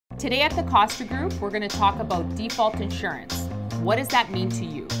Today at the Costa Group, we're going to talk about default insurance. What does that mean to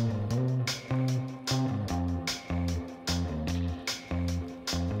you?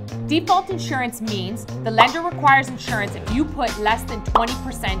 Default insurance means the lender requires insurance if you put less than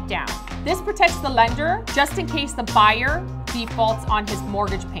 20% down. This protects the lender just in case the buyer defaults on his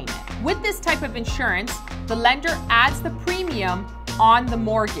mortgage payment. With this type of insurance, the lender adds the premium on the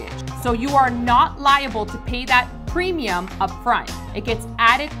mortgage. So you are not liable to pay that premium up front. It gets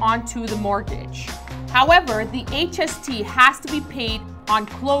added onto the mortgage. However, the HST has to be paid on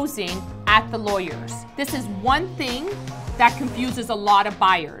closing at the lawyers. This is one thing that confuses a lot of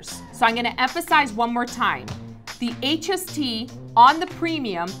buyers. So I'm going to emphasize one more time. The HST on the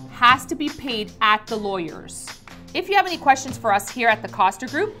premium has to be paid at the lawyers. If you have any questions for us here at the Costa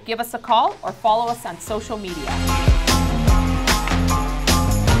Group, give us a call or follow us on social media.